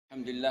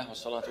Alhamdulillah wa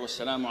salatu wa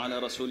salamu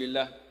ala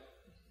Rasulillah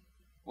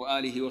wa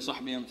alihi wa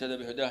sahbihi wa mtada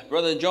bihudah.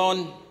 Brother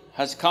John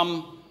has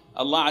come.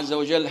 Allah Azza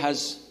wa Jal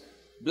has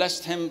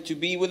blessed him to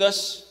be with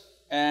us,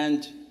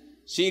 and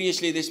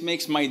seriously this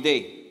makes my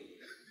day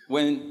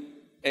when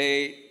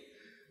a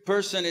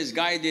person is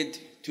guided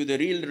to the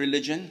real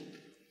religion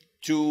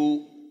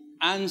to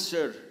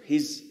answer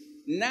his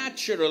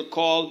natural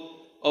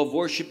call of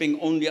worshipping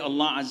only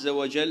Allah Azza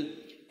wa Jal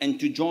and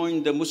to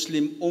join the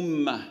Muslim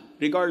Ummah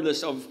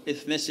regardless of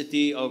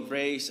ethnicity, of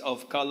race,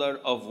 of color,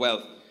 of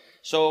wealth.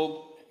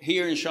 So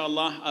here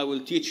inshallah I will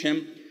teach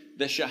him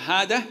the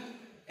Shahadah,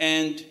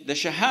 and the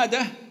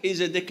Shahadah is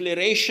a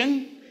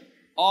declaration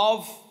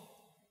of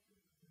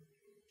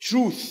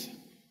truth.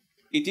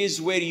 It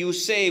is where you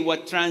say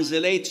what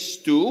translates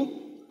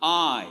to,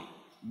 I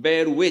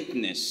bear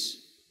witness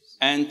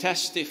and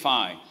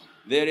testify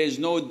there is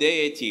no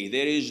deity,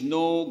 there is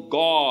no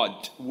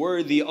God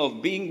worthy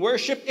of being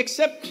worshipped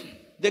except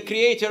the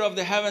creator of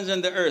the heavens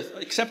and the earth,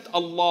 except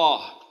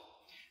Allah.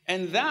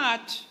 And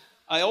that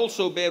I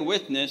also bear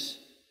witness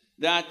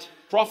that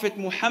Prophet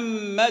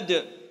Muhammad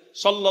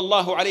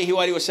sallallahu alayhi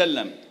wa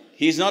sallam,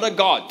 he is not a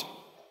God,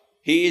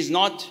 he is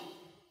not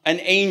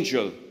an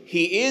angel,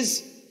 he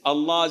is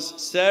Allah's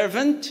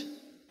servant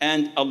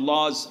and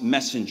Allah's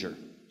messenger.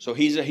 So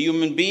he's a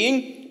human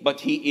being, but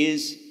he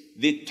is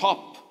the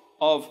top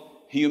of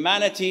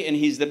humanity and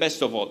he's the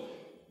best of all.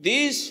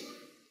 These,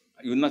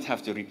 you will not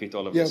have to repeat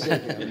all of this.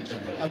 Okay.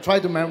 I'll try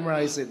to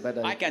memorize it, but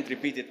I can't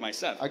repeat it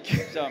myself.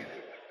 So,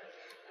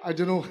 I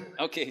don't know.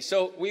 Okay,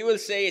 so we will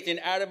say it in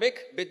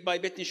Arabic, bit by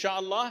bit,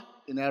 inshallah.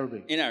 In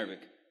Arabic. In Arabic.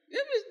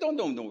 Don't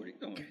worry.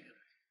 Don't worry.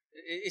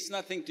 It's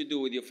nothing to do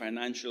with your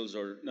financials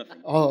or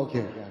nothing. Oh, okay.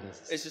 Yeah,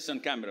 it's just on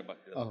camera. But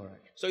all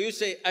right. So you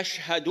say,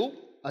 Ashhadu.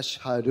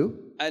 Ashhadu.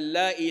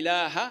 Allah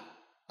ilaha.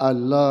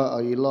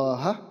 Allah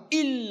ilaha.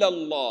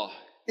 Illallah.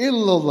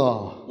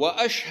 Illallah. Wa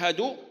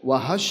ashhadu. Wa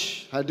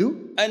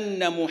ashhadu.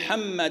 Anna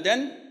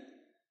Muhammadan.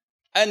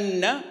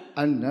 Anna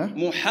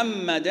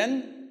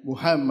Muhammadan.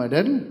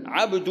 Muhammadan.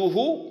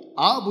 Abduhu.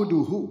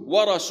 Abduhu.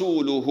 Wa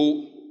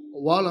rasuluhu.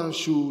 Wa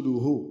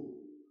rasuluhu.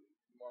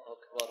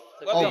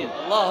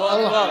 Allahu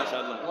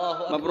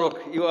Akbar.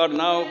 Mabruk, you are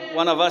now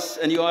one of us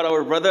and you are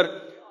our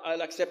brother.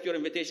 I'll accept your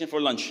invitation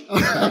for lunch.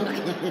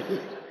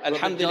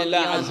 Alhamdulillah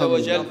Azza wa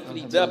Jal.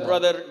 The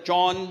brother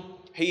John,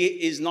 he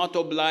is not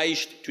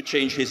obliged to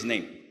change his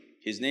name.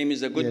 His name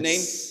is a good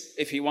name.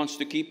 If he wants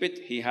to keep it,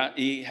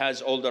 he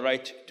has all the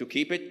right to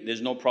keep it.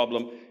 There's no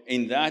problem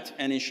in that.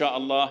 And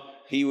inshallah,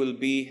 he will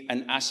be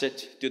an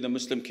asset to the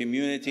Muslim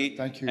community.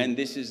 Thank you. And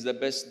this is the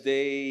best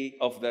day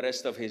of the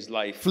rest of his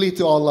life. Flee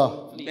to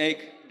Allah.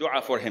 Make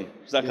dua for him.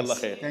 Jazakallah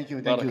khair. Thank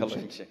you.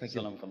 Thank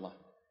you.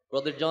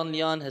 Brother John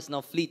Leon has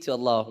now fled to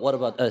Allah. What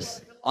about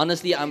us?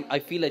 Honestly, I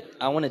feel like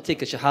I want to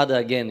take a Shahadah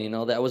again, you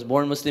know, that I was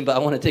born Muslim, but I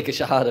want to take a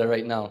Shahadah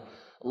right now.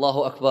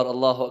 Allahu Akbar,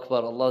 Allahu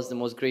Akbar. Allah is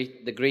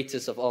the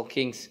greatest of all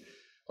kings.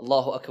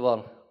 Allahu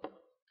Akbar.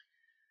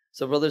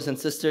 So brothers and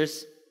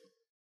sisters,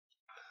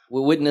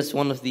 we witnessed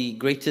one of the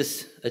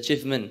greatest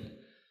achievements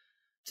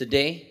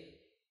today.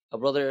 A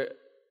brother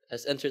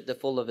has entered the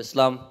fold of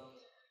Islam.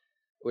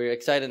 We're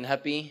excited and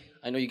happy.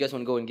 I know you guys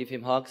want to go and give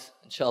him hugs,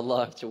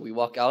 inshallah, after we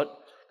walk out,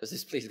 because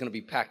this place is going to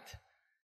be packed.